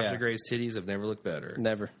mean, Sasha Grey's titties have never looked better.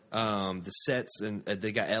 Never. The sets and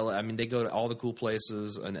they got LA. I mean, they go to all the cool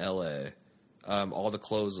places in LA. All the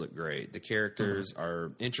clothes look great. The characters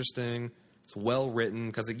are interesting. It's well written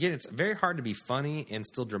because again, it's very hard to be funny and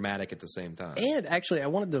still dramatic at the same time. And actually, I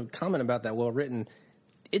wanted to comment about that well written.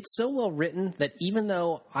 It's so well written that even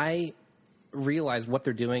though I realize what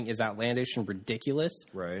they're doing is outlandish and ridiculous,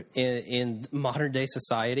 right, in modern day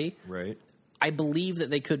society, right, I believe that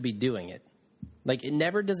they could be doing it. Like, it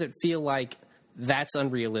never does it feel like that's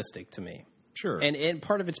unrealistic to me. Sure. And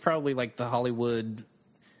part of it's probably like the Hollywood,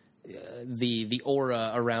 the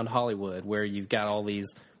aura around Hollywood, where you've got all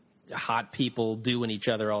these hot people doing each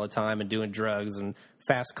other all the time and doing drugs and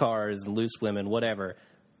fast cars and loose women, whatever.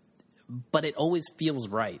 But it always feels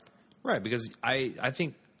right. Right, because I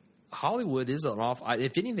think Hollywood is an awful...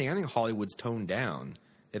 If anything, I think Hollywood's toned down.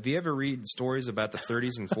 If you ever read stories about the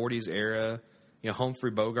 30s and 40s era... Humphrey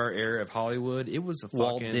Bogart era of Hollywood, it was a fucking...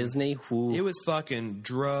 Walt Disney. Ooh. It was fucking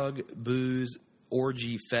drug, booze,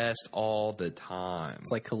 orgy fest all the time. It's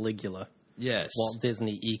like Caligula. Yes. Walt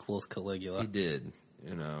Disney equals Caligula. He did,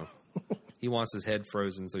 He wants his head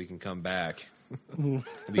frozen so he can come back and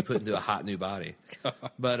be put into a hot new body.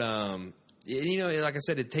 But, like I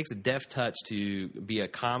said, it takes a deft touch to be a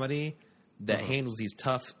comedy that handles these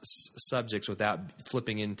tough subjects without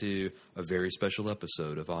flipping into a very special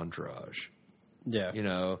episode of Entourage. Yeah.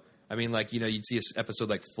 I mean, like, you'd see an episode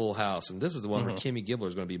like Full House, and this is the one where Kimmy Gibbler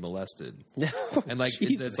is going to be molested. And like,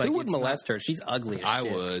 Jesus, who would molest her? She's ugly as I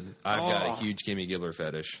shit. would. I've got a huge Kimmy Gibbler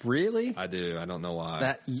fetish. Really? I do. I don't know why.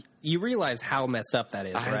 That you realize how messed up that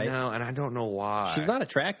is, right? I know, and I don't know why. She's not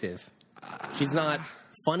attractive. She's not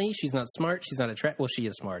funny. She's not smart. She's not attractive. Well, she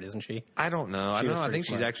is smart, isn't she? I don't know. I think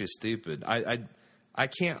she's actually stupid. I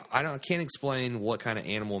can't explain what kind of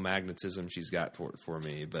animal magnetism she's got for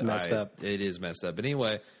me, but it's messed up. It is messed up. But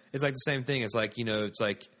anyway, it's like the same thing. It's like, it's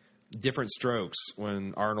like Different Strokes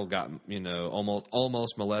when Arnold got,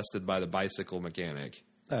 almost molested by the bicycle mechanic.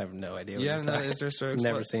 I have no idea. Yeah, no, is there Strokes?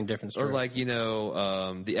 Never seen Different Strokes. Or like,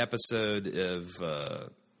 the episode of,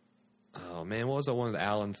 what was that one with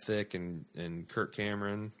Alan Thicke and Kirk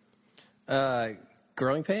Cameron?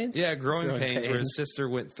 Growing Pains? Yeah, Growing Pains, where his sister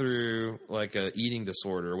went through like a eating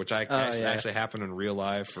disorder, which actually happened in real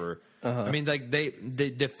life. I mean, like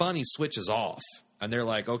the funny switches off, and they're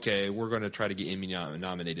like, okay, we're going to try to get Emmy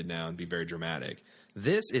nominated now and be very dramatic.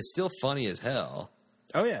 This is still funny as hell.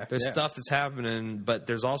 Oh yeah, there's stuff that's happening, but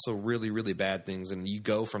there's also really, really bad things, and you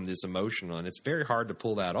go from this emotional, and it's very hard to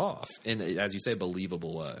pull that off in, as you say,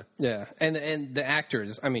 believable way. Yeah, and the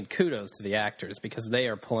actors. I mean, kudos to the actors because they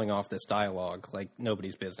are pulling off this dialogue like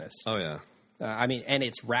nobody's business. Oh yeah. I mean, and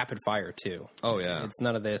it's rapid fire too. Oh yeah. It's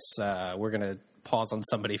none of this. We're gonna pause on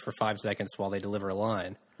somebody for 5 seconds while they deliver a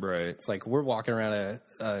line. Right. It's like we're walking around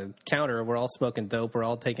a counter. We're all smoking dope. We're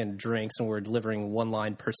all taking drinks, and we're delivering 1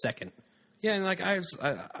 line per second. Yeah, and like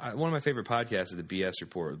one of my favorite podcasts is the BS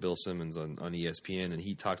Report with Bill Simmons on ESPN, and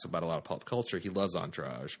he talks about a lot of pop culture. He loves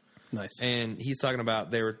Entourage. Nice. And he's talking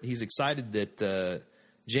about he's excited that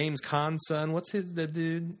James Caan's son, what's the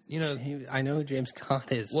dude? I know who James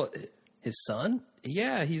Caan is. What, his son?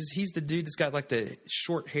 Yeah, he's the dude that's got like the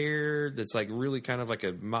short hair that's like really kind of like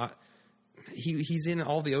he's in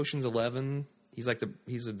all the Ocean's 11. He's like Casey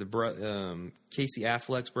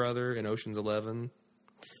Affleck's brother in Ocean's 11.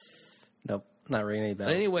 Nope, not ringing any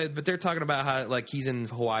bells. Anyway, but they're talking about how like he's in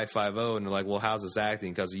Hawaii Five-0, and they're like, well, how's this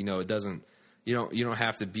acting? Because it doesn't, you don't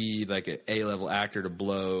have to be like an A-level actor to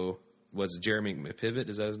blow. Was Jeremy Piven?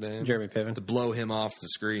 Is that his name? Jeremy Piven. To blow him off the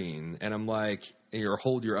screen, and I'm like, or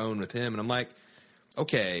hold your own with him, and I'm like,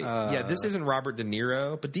 okay, this isn't Robert De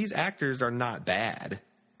Niro, but these actors are not bad.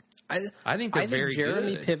 I think they're very good.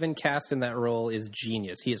 Jeremy Piven cast in that role is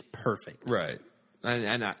genius. He is perfect. Right.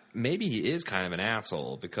 And maybe he is kind of an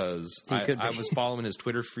asshole because I was following his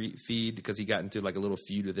Twitter feed because he got into like a little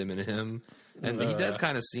feud with him, and he does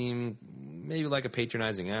kind of seem maybe like a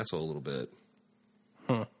patronizing asshole a little bit.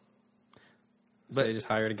 But so they just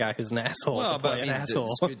hired a guy who's an asshole to play an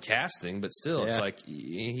asshole. It's good casting, but still, it's like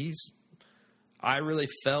I really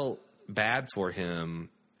felt bad for him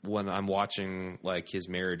when I'm watching like his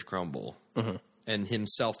marriage crumble and him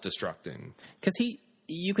self-destructing because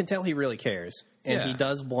you can tell he really cares. And he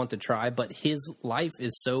does want to try, but his life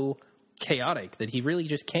is so chaotic that he really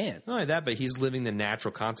just can't. Not only that, but he's living the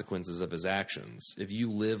natural consequences of his actions. If you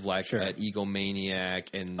live like an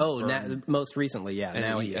egomaniac and most recently,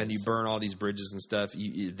 and you burn all these bridges and stuff,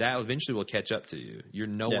 that eventually will catch up to you.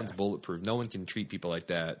 No one's bulletproof. No one can treat people like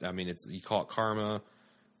that. I mean, you call it karma,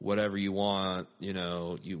 whatever you want.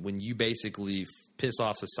 When you basically piss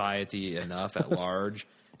off society enough at large.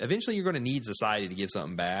 Eventually, you're going to need society to give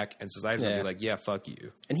something back, and society's going to be like, yeah, fuck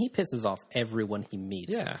you. And he pisses off everyone he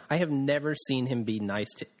meets. Yeah. I have never seen him be nice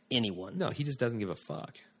to anyone. No, he just doesn't give a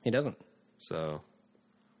fuck. He doesn't. So.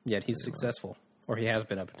 Yet he's successful. Or he has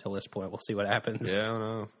been up until this point. We'll see what happens. Yeah, I don't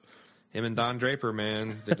know. Him and Don Draper,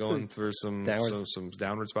 man, they're going through some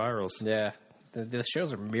downward spirals. Yeah. The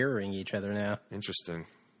shows are mirroring each other now. Interesting.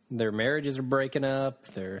 Their marriages are breaking up.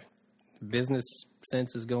 Their business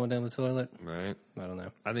sense is going down the toilet. Right. I don't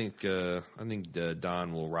know. I think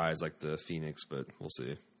Don will rise like the Phoenix, but we'll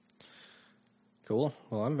see. Cool.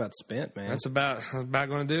 Well, I'm about spent, man. That's about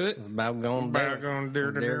going to do it. It's about going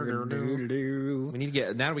to do. We need to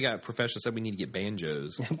get, now we got professional stuff, we need to get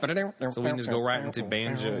banjos. So we can just go right into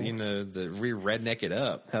banjo, the redneck it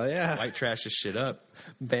up. Hell yeah. White trash this shit up.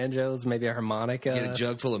 Banjos, maybe a harmonica. Get a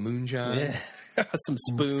jug full of moonshine. Yeah. Some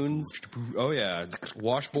spoons. Oh yeah,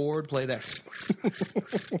 washboard. Play that.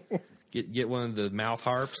 Get one of the mouth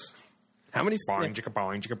harps. How many? How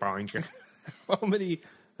many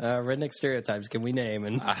redneck stereotypes can we name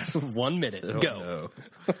in 1 minute? Go.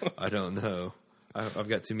 I don't know. I've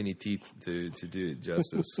got too many teeth to do it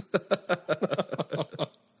justice.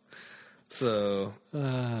 So,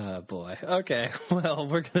 boy. Okay. Well,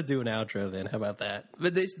 we're gonna do an outro then. How about that?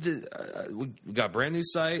 But we got a brand new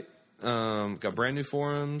site. Got brand new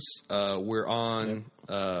forums. We're on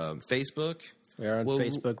Facebook. We're on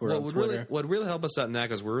Facebook. We're on Twitter. What really help us out in that,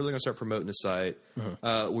 because we're really going to start promoting the site.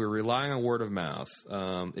 We're relying on word of mouth.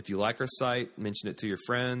 If you like our site, mention it to your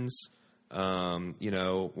friends.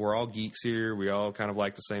 We're all geeks here. We all kind of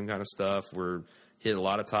like the same kind of stuff. We're hit a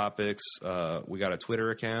lot of topics. We got a Twitter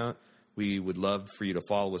account. We would love for you to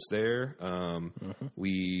follow us there.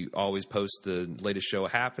 We always post the latest show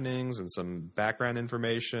happenings and some background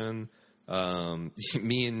information.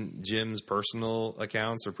 Me and Jim's personal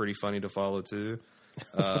accounts are pretty funny to follow too.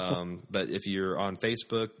 But if you're on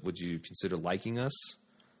Facebook, would you consider liking us?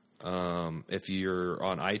 If you're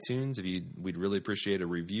on iTunes, we'd really appreciate a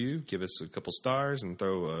review. Give us a couple stars and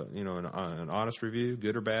throw an honest review,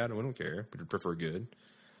 good or bad. We don't care. We'd prefer good.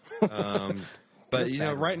 But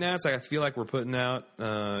right now it's like I feel like we're putting out.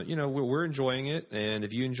 We're enjoying it, and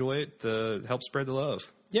if you enjoy it, help spread the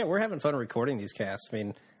love. Yeah, we're having fun recording these casts. I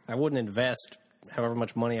mean, I wouldn't invest however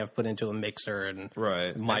much money I've put into a mixer and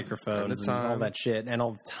microphones and all that shit, and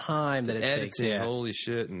all the time that it takes. Yeah. Holy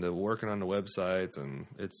shit, and the working on the websites, and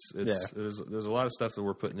there's a lot of stuff that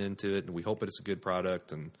we're putting into it, and we hope it's a good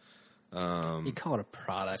product. And you call it a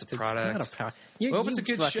product? It's a product. Not a product. It's a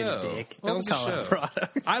good show. Dick. Don't call it a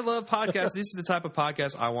product. I love podcasts. This is the type of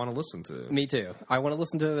podcast I want to listen to. Me too. I want to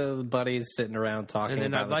listen to the buddies sitting around talking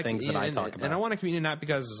about the things that I talk about. And I want a community not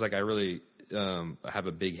because it's like I really have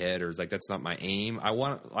a big head, or it's like that's not my aim.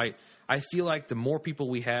 I feel like the more people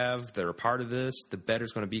we have that are part of this, the better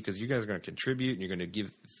it's going to be, because you guys are going to contribute and you're going to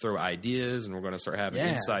throw ideas, and we're going to start having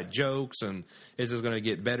inside jokes, and it's just going to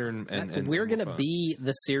get better. And we're going to be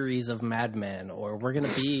the series of Mad Men, or we're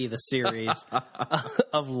going to be the series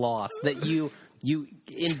of Lost that you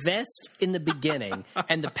invest in the beginning,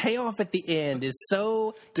 and the payoff at the end is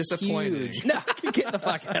so disappointing. Huge. No, get the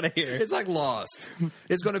fuck out of here. It's like Lost.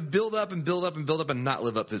 It's going to build up and build up and build up and not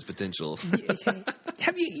live up to its potential.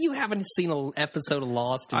 You haven't seen an episode of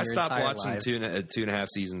Lost in your entire life? I stopped watching 2.5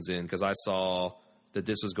 seasons in because I saw that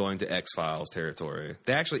this was going to X-Files territory.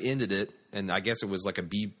 They actually ended it, and I guess it was like a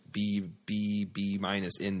B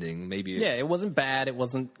minus ending. Maybe. Yeah, it wasn't bad. It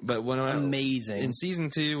wasn't amazing. In season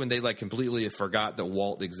 2, when they completely forgot that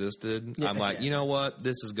Walt existed, I'm like, you know what?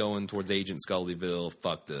 This is going towards Agent Scullyville.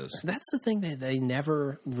 Fuck this. That's the thing that they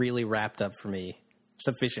never really wrapped up for me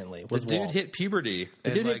sufficiently. Was the dude Walt. hit puberty.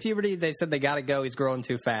 Hit puberty. They said they got to go. He's growing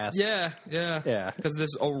too fast. Yeah.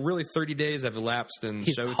 Because really 30 days have elapsed in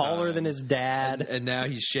He's Showtime. Taller than his dad, and now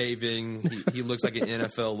he's shaving. He looks like an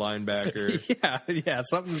NFL linebacker. Yeah.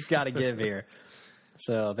 Something's got to give here.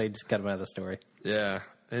 So they just cut him out of the story. Yeah,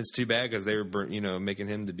 and it's too bad because they were, making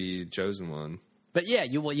him to be the chosen one. But yeah,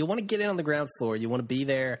 you want to get in on the ground floor. You want to be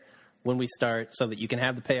there when we start, so that you can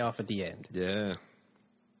have the payoff at the end. Yeah.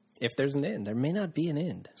 If there's an end, there may not be an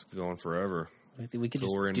end. It's going forever. We could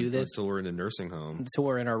just do this until we're in a nursing home. Until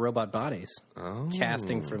we're in our robot bodies,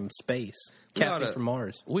 casting from space, casting from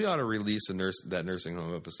Mars. We ought to release that nursing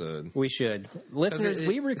home episode. We should, listeners.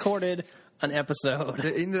 We recorded an episode.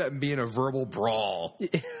 It ended up being a verbal brawl.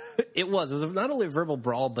 It was not only a verbal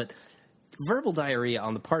brawl, but verbal diarrhea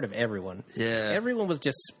on the part of everyone. Yeah, everyone was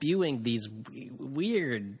just spewing these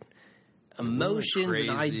weird emotions and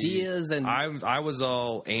ideas, and I was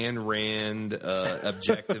all Ayn Rand,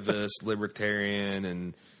 objectivist, libertarian,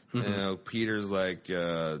 and Peter's like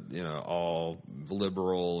all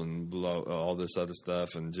liberal and all this other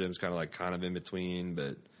stuff, and Jim's kind of in between,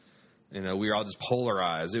 but we were all just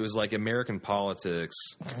polarized. It was like American politics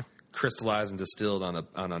crystallized and distilled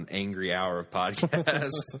on an angry hour of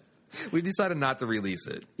podcast. We decided not to release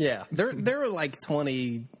it. Yeah, there were like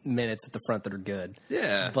 20 minutes at the front that are good.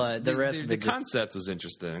 Yeah, but the rest of the concept was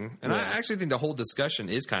interesting, and I actually think the whole discussion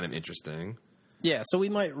is kind of interesting. Yeah, so we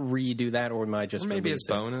might redo that, or we might just maybe as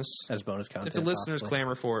bonus content. If the listeners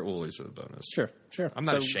clamor for it, we'll release it as bonus. Sure. I'm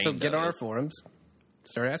not ashamed. So get on our forums,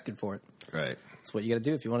 start asking for it. Right, that's what you got to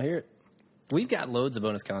do if you want to hear it. We've got loads of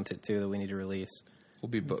bonus content too that we need to release.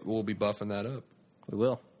 We'll be buffing that up. We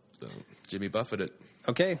will. So Jimmy buffed it.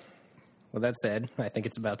 Okay. With that said, I think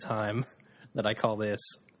it's about time that I call this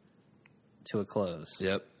to a close.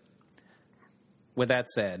 Yep. With that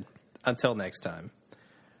said, until next time,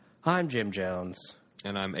 I'm Jim Jones.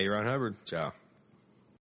 And I'm Aaron Hubbard. Ciao.